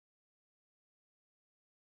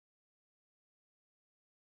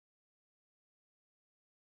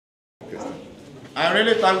I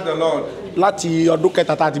really thank the Lord. Láti ọdún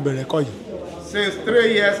kẹta tá a ti bẹ̀rẹ̀ ẹ̀kọ́ yìí. Since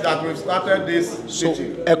 3 years that we've started this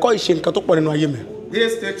teaching. Ẹ̀kọ́ yìí ṣe nǹkan tó pọ̀ nínú ayé mi.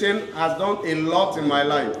 This teaching has done a lot in my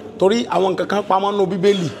life. Torí àwọn nǹkan kan pamọ́ nínú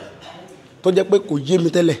Bíbélì tó jẹ́ pé kò yé mi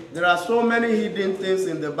tẹ́lẹ̀. There are so many hidden things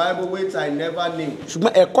in the Bible which I never knew.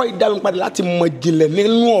 Ṣùgbọ́n ẹ̀kọ́ yìí dá mi padà láti mọ ìjìnlẹ̀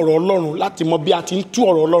nínú ọ̀rọ̀ Ọlọ́run, láti mọ bí a ti ń tú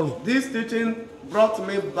ọ̀rọ̀ Ọlọ́run. This teaching brought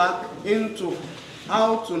me back into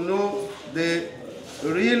how to know the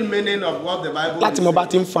real meaning of what the Bible is. Láti mọ bá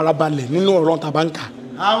ti ń farabalẹ̀ nínú ọ̀rọ̀ tàbá ń kà.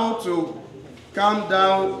 How to calm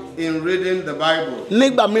down in reading the Bible.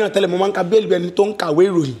 Nígbà mìíràn tẹ́lẹ̀ mo máa ń ka Bíbélì bí ẹni tó ń kàwé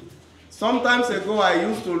ìròyìn. Sometimes ago I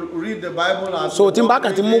used to read the Bible as tí n bá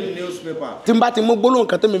kàn ti mú newspaper. Tí n bá ti mú gbólóhùn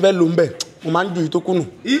kan tẹ́mi fẹ́ lò ń bẹ̀, mo máa ń ju ìtókù nù.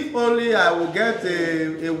 If only I will get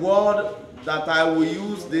a word that I will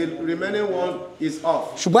use, the remaining one is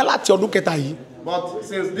off. Ṣùgbọ́n láti ọdún kẹta yìí. But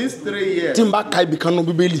since these 3 years, tí n bá ka ibì kan nínú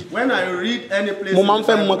Bíbélì, when I read any place, mo máa ń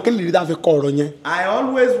fẹ́ mọ kí nìdí tá a fi kọ ọ̀rọ̀ yẹn. I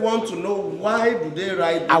always want to know why do they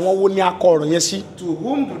write this? Àwọn wo ni a kọ ọ̀rọ̀ yẹn sí? To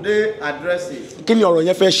whom do they address it? Kí ni ọ̀rọ̀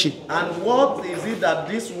yẹn fẹ́ ṣe? And what is it that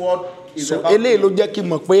this word is about? Eléyìí ló jẹ́ kí n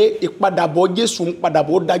mọ̀ pé ìpadàbọ̀ Jésù ń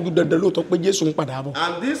padàbọ̀, ó dájú dandan lóòótọ́ pé Jésù ń padà bọ̀.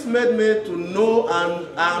 And this made me to know, and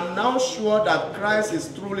I'm now sure that Christ is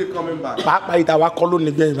truly coming back. Pàápàá ìta wa kọ́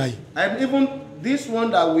lónìí gbẹ̀yìn báyìí. And even this one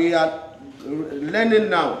that we are learning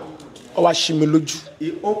now, Ó wá ṣí mi lójú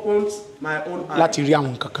it opens my own eyes láti rí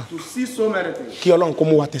àwọn nǹkan kan. to see so many things. Kí Ọlọ́run kó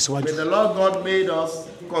mú wa tẹ̀síwájú. May the Lord God made us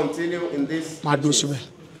continue in this. Máa dúró síbẹ̀.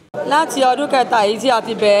 Láti ọdún kẹta yìí tí a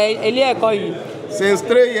ti bẹ̀rẹ̀ ilé ẹ̀kọ́ yìí. Since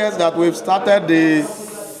 3 years that we've started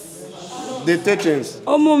the teachings,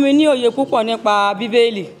 Ó mú mi ní òye púpọ̀ nípa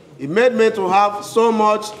Bíbélì. it made me to have so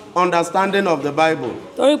much understanding of the Bible.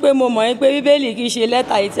 Torí pé mo mọ̀ pé Bíbélì kì í ṣe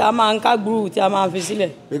lẹ́tà yìí tí a máa ń ká gbúrú tí a máa ń fi sílẹ̀.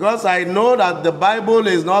 Because I know that the Bible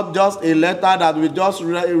is not just a letter that we just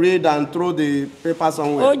read and throw the paper Ó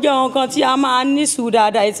somewhere. jẹ́ nǹkan tí a máa ń ní sùúrù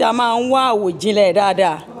dáadáa tí a máa ń wá àwòjinlẹ̀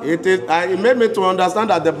dáadáa. It made me to understand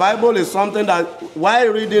that the Bible is something that while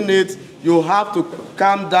reading it, you have to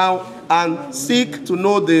calm down and seek to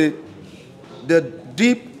know the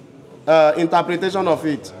deep interpretation of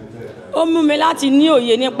it. Ó mú mi láti ní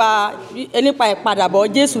òye nípa ìpadàbọ̀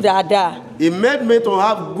Jésù dáadáa. It made me to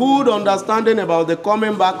have good understanding about the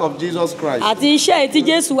coming back of Jesus Christ. Àti iṣẹ́ tí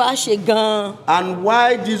Jésù wá ṣe gan-an. And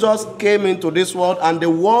why Jesus came into this world and the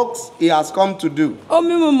works he has come to do. Ó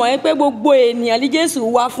mú mi mọ̀ pé gbogbo ènìyàn ni Jésù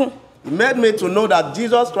wá fún. It made me to know that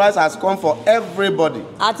Jesus Christ has come for everybody.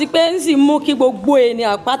 Àti pé ń sì mú kí gbogbo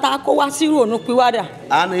ènìyàn pátá kó wá sí ìrònúpìwàdà.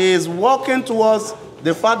 And he is working towards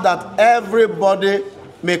the fact that everybody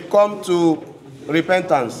may come to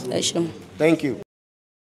repentance. Ẹ ṣeun. Thank you.